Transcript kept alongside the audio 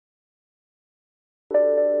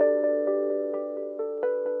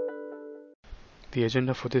The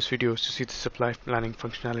agenda for this video is to see the supply planning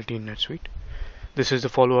functionality in NetSuite. This is the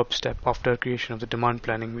follow-up step after creation of the demand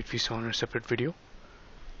planning, which we saw in a separate video.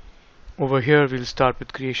 Over here we'll start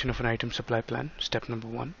with creation of an item supply plan, step number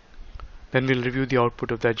 1. Then we'll review the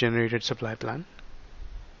output of that generated supply plan.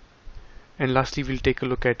 And lastly we'll take a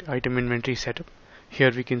look at item inventory setup.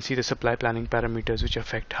 Here we can see the supply planning parameters which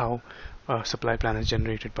affect how a supply plan is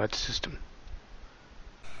generated by the system.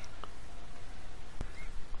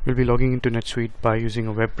 We'll be logging into NetSuite by using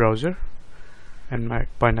a web browser and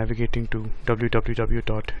by navigating to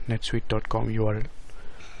www.netsuite.com URL.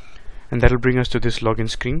 And that'll bring us to this login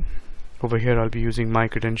screen. Over here I'll be using my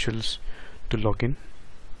credentials to log in.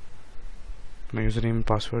 My username and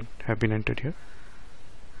password have been entered here.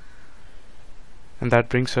 And that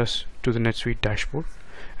brings us to the NetSuite dashboard.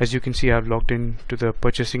 As you can see, I've logged in to the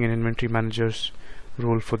purchasing and inventory manager's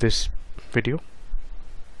role for this video.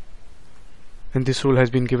 And this role has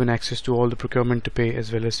been given access to all the procurement to pay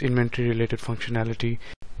as well as inventory related functionality.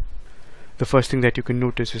 The first thing that you can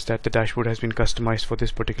notice is that the dashboard has been customized for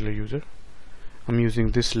this particular user. I'm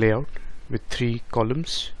using this layout with 3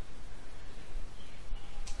 columns.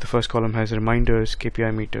 The first column has reminders,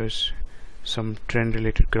 KPI meters, some trend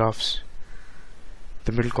related graphs.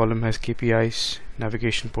 The middle column has KPIs,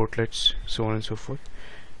 navigation portlets, so on and so forth.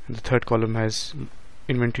 And the third column has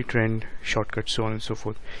inventory trend, shortcuts, so on and so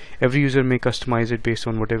forth. Every user may customize it based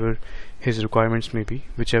on whatever his requirements may be,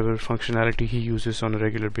 whichever functionality he uses on a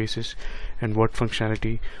regular basis, and what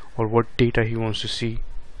functionality or what data he wants to see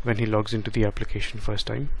when he logs into the application first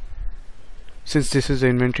time. Since this is the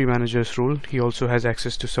inventory manager's role, he also has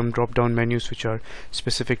access to some drop-down menus which are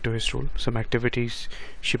specific to his role, some activities,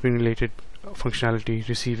 shipping related functionality,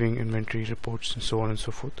 receiving inventory reports, and so on and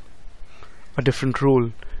so forth. A different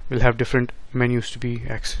role will have different menus to be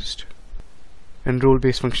accessed. And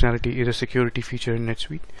role-based functionality is a security feature in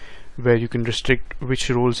NetSuite where you can restrict which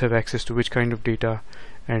roles have access to which kind of data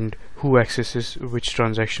and who accesses which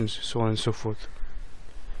transactions, so on and so forth.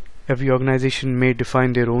 Every organization may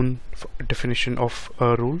define their own definition of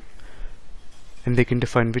a role, and they can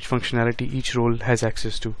define which functionality each role has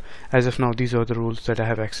access to. As of now, these are the roles that I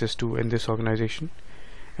have access to in this organization,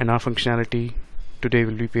 and our functionality today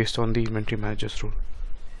will be based on the inventory manager's role.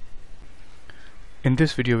 In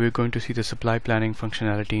this video, we're going to see the supply planning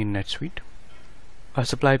functionality in NetSuite. A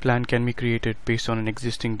supply plan can be created based on an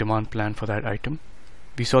existing demand plan for that item.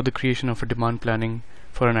 We saw the creation of a demand planning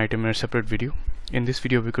for an item in a separate video. In this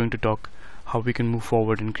video, we're going to talk how we can move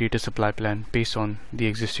forward and create a supply plan based on the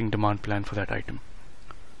existing demand plan for that item.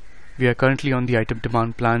 We are currently on the item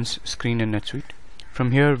demand plans screen in NetSuite.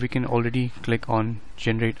 From here, we can already click on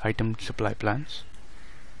generate item supply plans.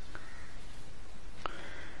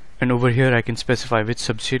 And over here I can specify which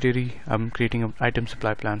subsidiary I'm creating an item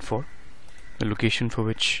supply plan for, the location for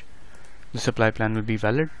which the supply plan will be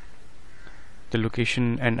valid, the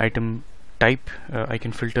location and item type I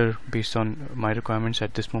can filter based on my requirements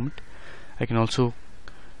at this moment. I can also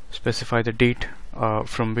specify the date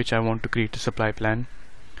from which I want to create a supply plan,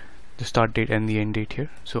 the start date and the end date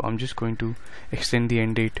here. So I'm just going to extend the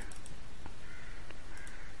end date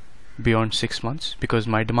beyond 6 months because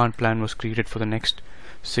my demand plan was created for the next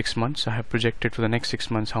 6 months. I have projected for the next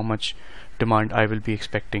 6 months how much demand I will be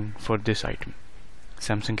expecting for this item,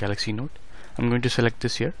 Samsung Galaxy Note. I'm going to select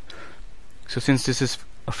this here. So since this is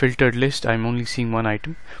a filtered list, I'm only seeing one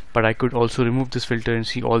item, but I could also remove this filter and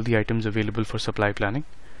see all the items available for supply planning,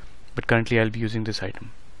 but currently I'll be using this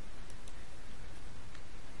item.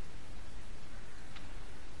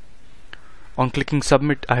 On clicking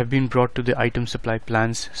submit, I have been brought to the item supply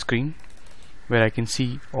plans screen where I can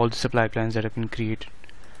see all the supply plans that have been created.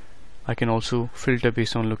 I can also filter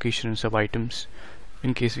based on location and sub items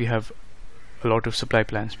in case we have a lot of supply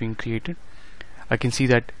plans being created. I can see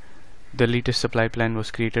that the latest supply plan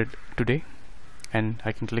was created today, and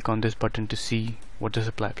I can click on this button to see what the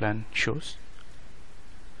supply plan shows.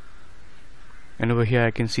 And over here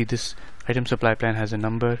I can see this item supply plan has a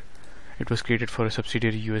number. It was created for a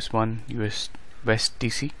subsidiary US1 US West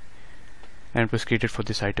DC, and it was created for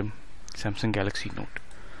this item, Samsung Galaxy Note.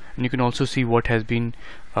 And you can also see what has been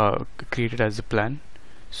created as the plan.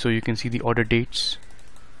 So you can see the order dates.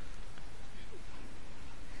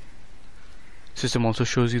 System also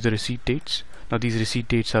shows you the receipt dates. Now these receipt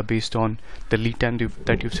dates are based on the lead time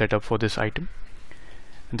that you've set up for this item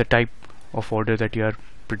and the type of order that you are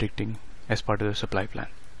predicting as part of the supply plan.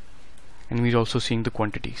 And we're also seeing the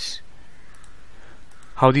quantities.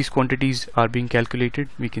 How these quantities are being calculated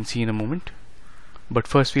we can see in a moment. But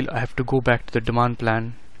first we'll have to go back to the demand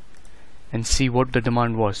plan and see what the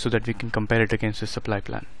demand was so that we can compare it against the supply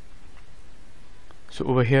plan. So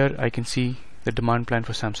over here I can see the demand plan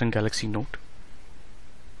for Samsung Galaxy Note.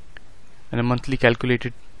 and a monthly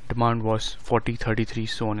calculated demand was 40, 33,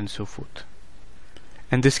 so on and so forth.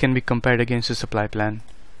 And this can be compared against a supply plan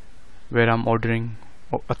where I'm ordering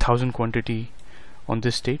 1,000 quantity on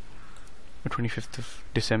this date, the 25th of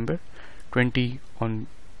December, 20 on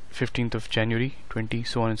 15th of January, 20,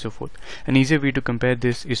 so on and so forth. An easier way to compare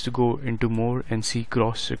this is to go into more and see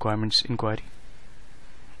gross requirements inquiry.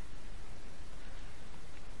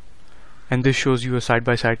 And this shows you a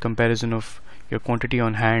side-by-side comparison of your quantity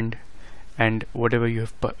on hand and whatever you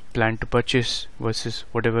have planned to purchase versus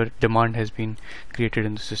whatever demand has been created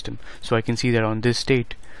in the system. So I can see that on this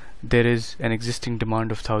date there is an existing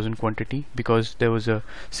demand of 1,000 quantity because there was a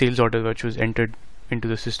sales order which was entered into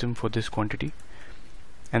the system for this quantity,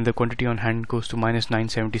 and the quantity on hand goes to minus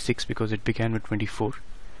 976 because it began with 24,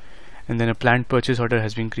 and then a planned purchase order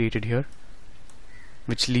has been created here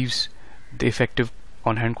which leaves the effective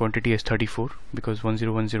on hand quantity as 34 because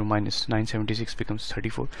 1010 minus 976 becomes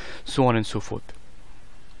 34, so on and so forth.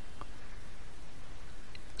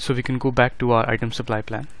 So we can go back to our item supply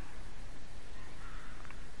plan,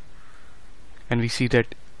 and we see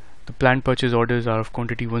that the planned purchase orders are of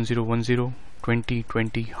quantity 1010, 20,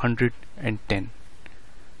 20, 100 and 10.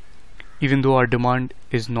 Even though our demand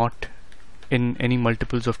is not in any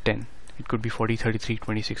multiples of 10, it could be 40, 33,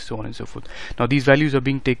 26, so on and so forth. Now these values are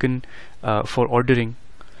being taken for ordering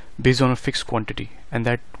based on a fixed quantity, and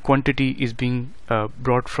that quantity is being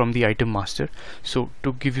brought from the item master. So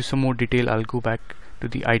to give you some more detail, I'll go back to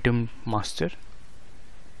the item master,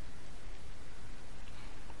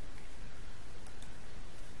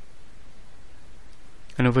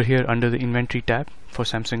 and over here under the inventory tab for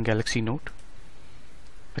Samsung Galaxy Note,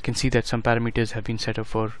 I can see that some parameters have been set up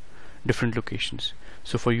for different locations.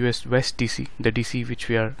 So for US West DC, the DC which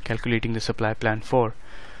we are calculating the supply plan for,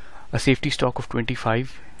 a safety stock of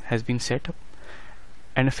 25 has been set up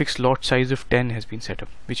and a fixed lot size of 10 has been set up,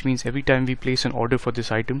 which means every time we place an order for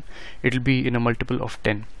this item, it will be in a multiple of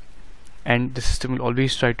 10, and the system will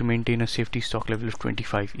always try to maintain a safety stock level of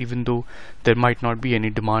 25 even though there might not be any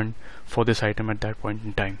demand for this item at that point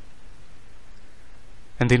in time.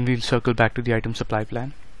 And then we'll circle back to the item supply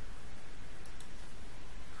plan,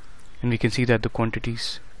 and we can see that the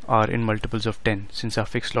quantities are in multiples of 10 since our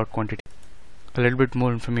fixed lot quantity. A little bit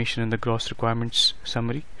more information in the gross requirements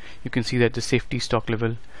summary. You can see that the safety stock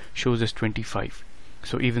level shows as 25.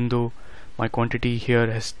 So even though my quantity here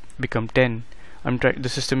has become 10, the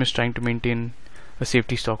system is trying to maintain a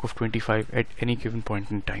safety stock of 25 at any given point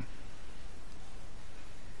in time.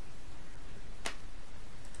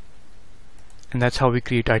 And that's how we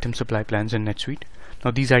create item supply plans in NetSuite.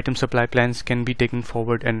 Now these item supply plans can be taken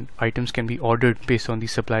forward and items can be ordered based on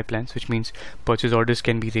these supply plans, which means purchase orders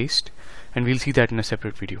can be raised, and we'll see that in a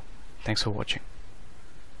separate video. Thanks for watching.